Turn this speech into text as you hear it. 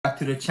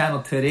to the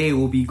channel. Today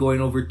we'll be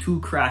going over two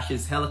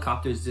crashes,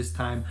 helicopters this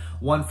time,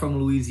 one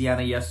from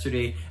Louisiana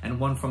yesterday and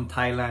one from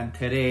Thailand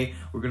today.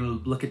 We're going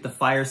to look at the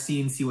fire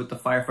scene, see what the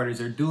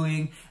firefighters are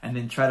doing, and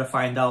then try to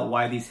find out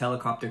why these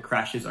helicopter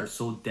crashes are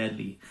so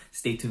deadly.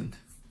 Stay tuned.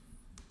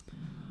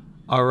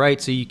 All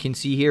right, so you can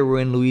see here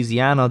we're in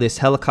Louisiana. This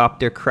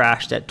helicopter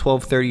crashed at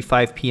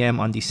 12:35 p.m.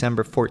 on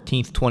December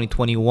 14th,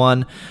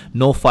 2021.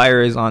 No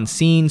fire is on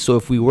scene, so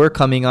if we were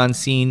coming on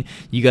scene,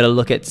 you got to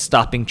look at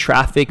stopping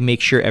traffic,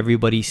 make sure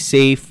everybody's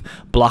safe,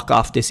 block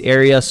off this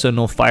area so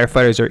no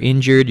firefighters are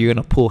injured. You're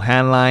going to pull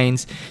hand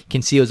lines. You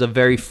can see it was a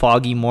very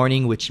foggy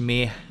morning, which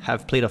may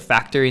have played a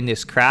factor in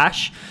this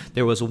crash.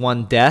 There was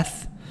one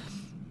death.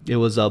 It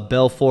was a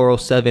Bell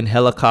 407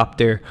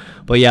 helicopter.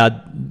 But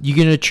yeah, you're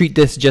going to treat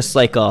this just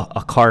like a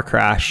car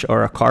crash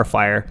or a car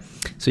fire.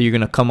 So you're going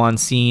to come on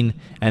scene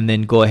and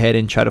then go ahead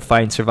and try to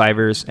find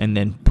survivors and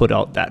then put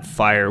out that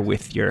fire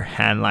with your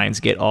hand lines.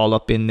 Get all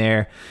up in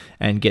there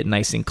and get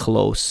nice and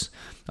close.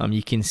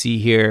 You can see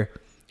here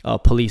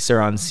police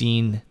are on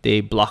scene. They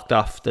blocked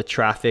off the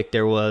traffic.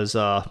 There was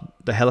the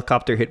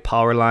helicopter hit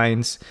power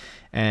lines,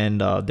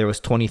 and there was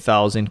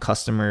 20,000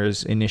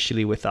 customers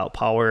initially without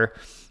power.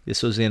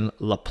 This was in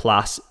La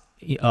Place,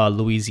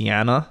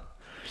 Louisiana.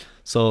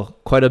 So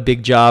quite a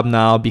big job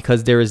now.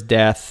 Because there is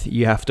death,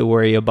 you have to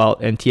worry about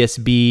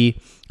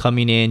NTSB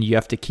coming in. You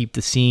have to keep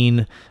the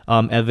scene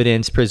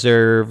evidence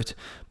preserved.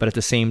 But at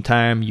the same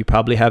time, you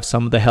probably have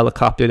some of the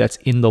helicopter that's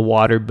in the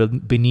water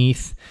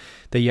beneath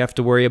that you have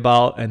to worry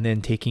about. And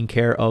then taking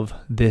care of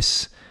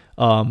this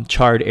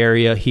charred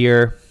area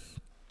here.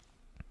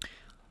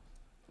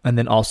 And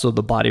then also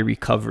the body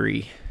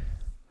recovery.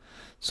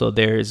 So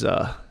there's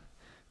a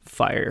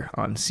fire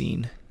on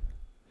scene,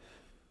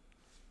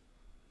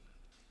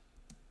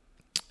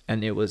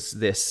 and it was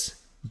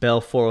this Bell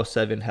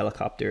 407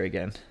 helicopter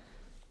again.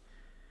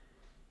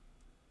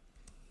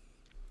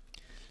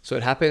 So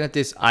it happened at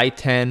this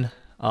I-10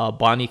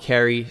 Bonnie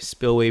Carre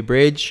Spillway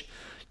Bridge.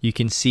 You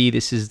can see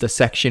this is the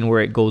section where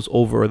it goes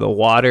over the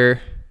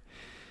water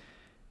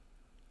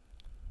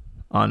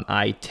on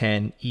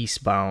I-10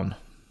 eastbound.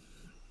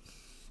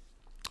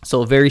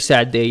 So a very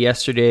sad day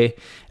yesterday,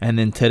 and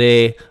then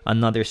today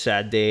another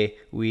sad day.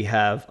 We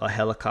have a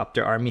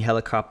helicopter, Army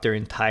helicopter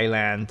in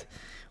Thailand,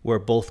 where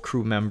both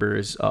crew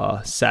members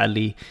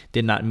sadly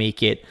did not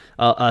make it.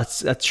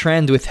 A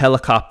trend with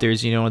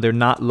helicopters, you know, they're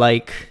not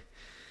like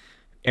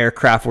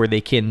aircraft where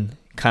they can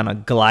kind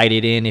of glide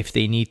it in if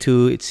they need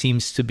to. It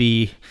seems to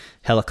be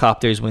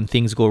helicopters, when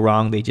things go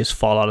wrong, they just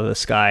fall out of the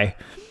sky,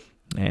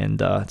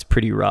 and it's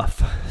pretty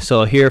rough.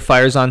 So here,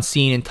 fires on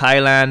scene in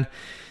Thailand.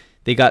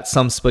 They got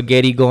some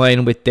spaghetti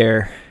going with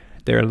their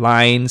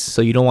lines,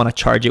 so you don't want to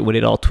charge it with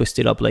it all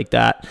twisted up like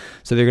that.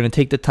 So they're going to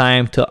take the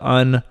time to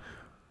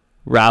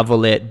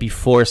unravel it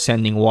before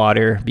sending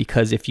water,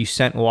 because if you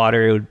sent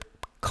water, it would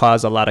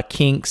cause a lot of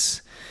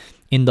kinks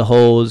in the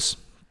hose.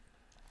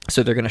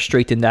 So they're going to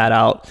straighten that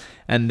out,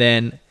 and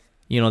then,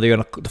 you know, the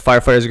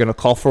firefighters are going to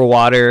call for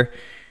water.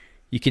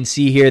 You can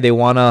see here they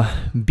want to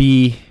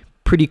be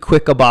pretty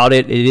quick about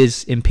it. It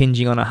is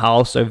impinging on a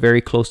house, or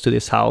very close to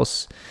this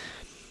house.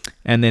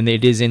 And then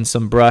it is in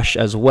some brush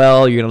as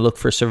well. You're going to look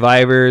for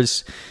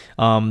survivors.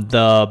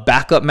 The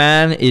backup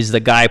man is the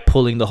guy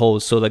pulling the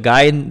hose. So the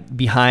guy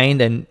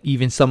behind, and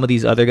even some of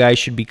these other guys,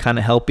 should be kind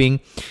of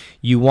helping.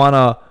 You want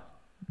to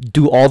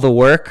do all the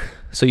work.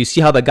 So you see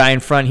how the guy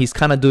in front, he's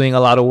kind of doing a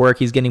lot of work.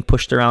 He's getting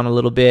pushed around a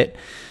little bit.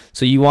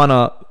 So you want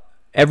to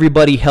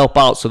everybody help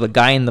out. So the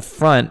guy in the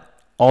front,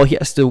 all he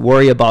has to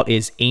worry about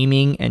is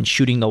aiming and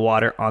shooting the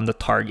water on the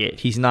target.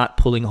 He's not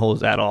pulling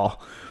hose at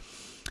all.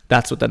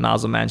 That's what the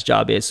nozzle man's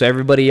job is. So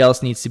everybody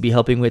else needs to be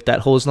helping with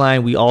that hose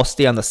line. We all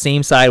stay on the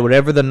same side,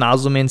 whatever the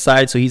nozzle man's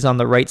side. So he's on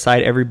the right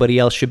side. Everybody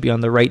else should be on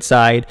the right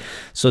side,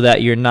 so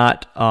that you're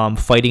not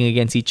fighting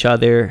against each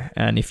other.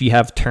 And if you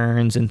have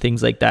turns and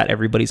things like that,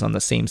 everybody's on the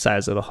same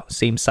side of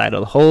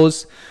the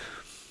hose.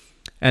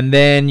 And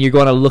then you're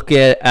going to look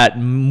at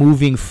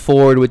moving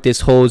forward with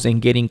this hose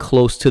and getting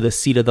close to the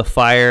seat of the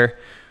fire.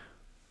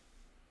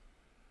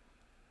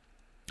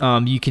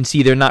 You can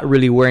see they're not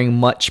really wearing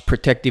much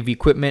protective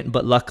equipment,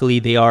 but luckily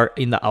they are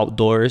in the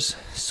outdoors.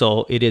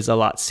 So it is a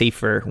lot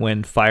safer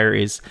when fire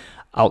is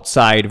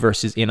outside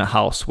versus in a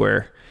house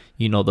where,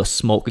 you know, the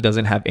smoke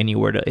doesn't have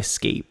anywhere to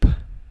escape.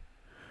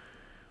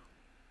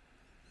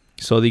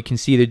 So you can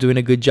see they're doing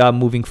a good job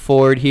moving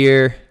forward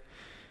here.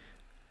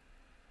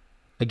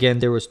 Again,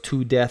 there was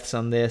 2 deaths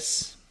on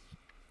this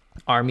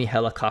Army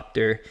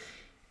helicopter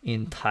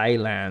in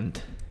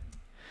Thailand.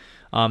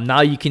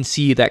 Now you can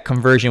see that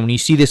conversion. When you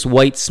see this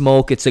white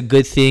smoke, it's a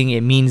good thing.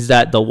 It means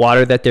that the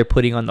water that they're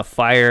putting on the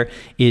fire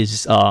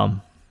is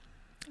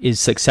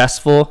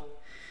successful.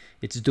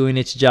 It's doing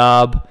its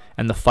job,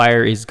 and the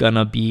fire is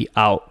gonna be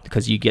out,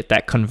 because you get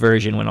that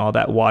conversion when all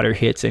that water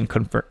hits and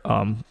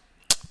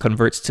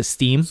converts to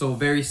steam. So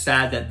very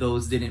sad that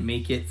those didn't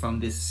make it from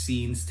these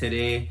scenes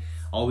today.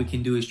 All we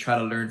can do is try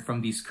to learn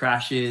from these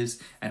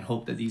crashes and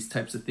hope that these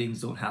types of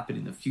things don't happen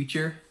in the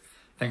future.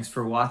 Thanks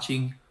for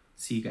watching.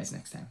 See you guys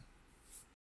next time.